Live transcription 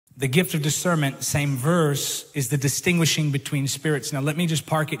the gift of discernment, same verse, is the distinguishing between spirits. Now, let me just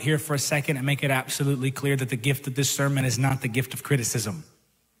park it here for a second and make it absolutely clear that the gift of discernment is not the gift of criticism.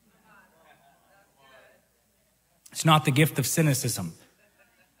 It's not the gift of cynicism.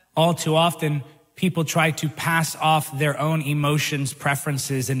 All too often, people try to pass off their own emotions,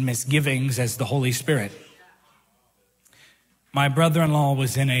 preferences, and misgivings as the Holy Spirit. My brother-in-law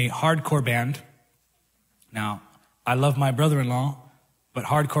was in a hardcore band. Now, I love my brother-in-law, but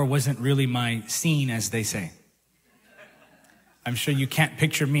hardcore wasn't really my scene, as they say. I'm sure you can't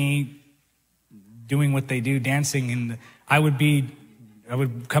picture me doing what they do, dancing, and I would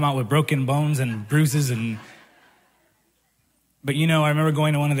come out with broken bones and bruises but you know, I remember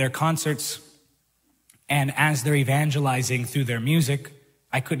going to one of their concerts, and as they're evangelizing through their music,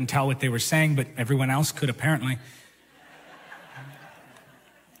 I couldn't tell what they were saying, but everyone else could apparently.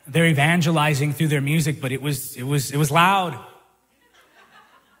 They're evangelizing through their music, but it was loud.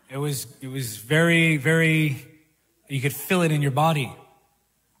 It was very, very, you could feel it in your body.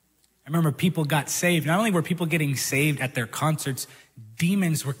 I remember people got saved. Not only were people getting saved at their concerts,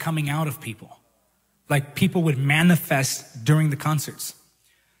 demons were coming out of people. Like people would manifest during the concerts.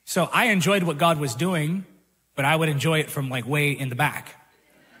 So I enjoyed what God was doing, but I would enjoy it from like way in the back.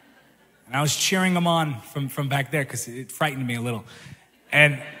 And I was cheering them on from back there because it frightened me a little.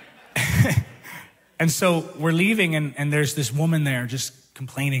 And and so we're leaving and there's this woman there just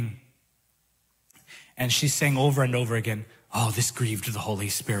complaining. And she's saying over and over again, oh, this grieved the Holy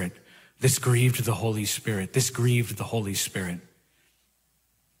Spirit. This grieved the Holy Spirit. This grieved the Holy Spirit.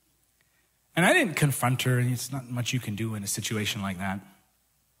 And I didn't confront her, and it's not much you can do in a situation like that.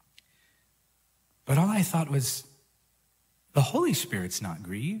 But all I thought was, the Holy Spirit's not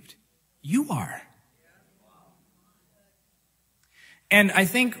grieved. You are. And I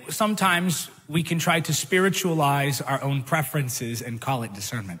think sometimes we can try to spiritualize our own preferences and call it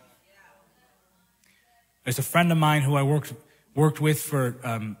discernment. There's a friend of mine who I worked with for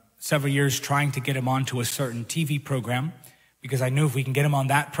several years, trying to get him onto a certain TV program, because I knew if we can get him on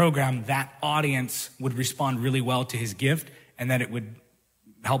that program, that audience would respond really well to his gift, and that it would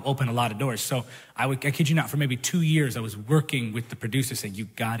help open a lot of doors. So I kid you not, for maybe 2 years, I was working with the producer saying, you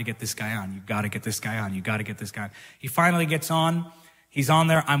got to get this guy on. You got to get this guy on. You got to get this guy on. He finally gets on. He's on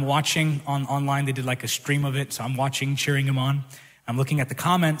there. I'm watching online. They did like a stream of it. So I'm watching, cheering him on. I'm looking at the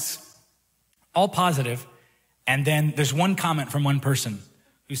comments, all positive. And then there's one comment from one person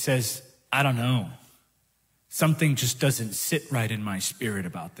who says, I don't know. Something just doesn't sit right in my spirit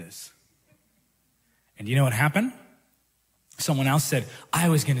about this. And you know what happened? Someone else said, I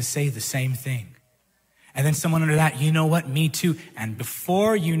was going to say the same thing. And then someone under that, you know what? Me too. And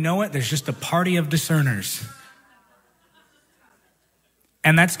before you know it, there's just a party of discerners.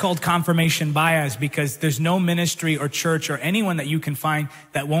 And that's called confirmation bias, because there's no ministry or church or anyone that you can find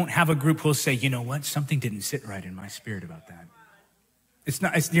that won't have a group who'll say, you know what? Something didn't sit right in my spirit about that.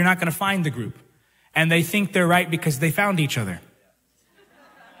 You're not going to find the group. And they think they're right because they found each other.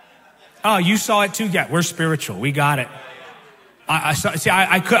 Oh, you saw it too? Yeah, we're spiritual. We got it.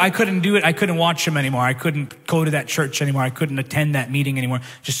 I couldn't do it. I couldn't watch them anymore. I couldn't go to that church anymore. I couldn't attend that meeting anymore.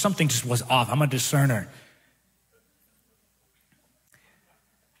 Something just was off. I'm a discerner.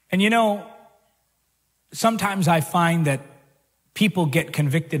 And you know, sometimes I find that people get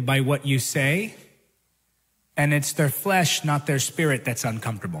convicted by what you say, and it's their flesh, not their spirit, that's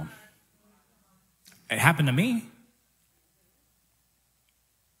uncomfortable. It happened to me.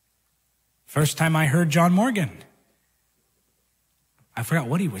 First time I heard John Morgan, I forgot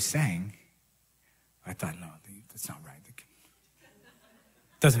what he was saying. I thought, no, that's not right.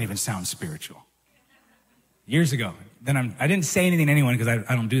 It doesn't even sound spiritual. Years ago. Then I didn't say anything to anyone because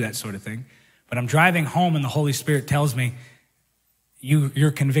I don't do that sort of thing. But I'm driving home and the Holy Spirit tells me,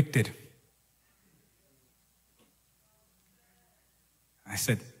 you're convicted. I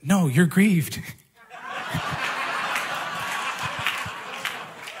said, no, you're grieved.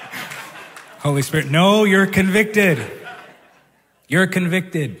 Holy Spirit, no, you're convicted. You're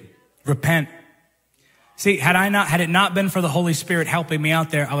convicted. Repent. See, had it not been for the Holy Spirit helping me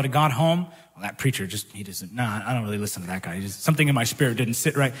out there, I would have got home. Well, that preacher I don't really listen to that guy. Something in my spirit didn't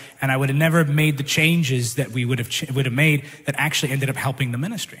sit right. And I would have never made the changes that we would have made that actually ended up helping the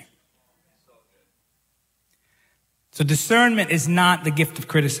ministry. So discernment is not the gift of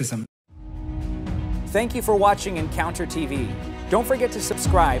criticism. Thank you for watching Encounter TV. Don't forget to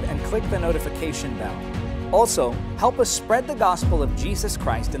subscribe and click the notification bell. Also, help us spread the gospel of Jesus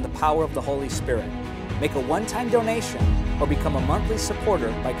Christ in the power of the Holy Spirit. Make a one-time donation or become a monthly supporter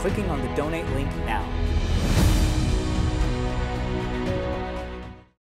by clicking on the donate link now.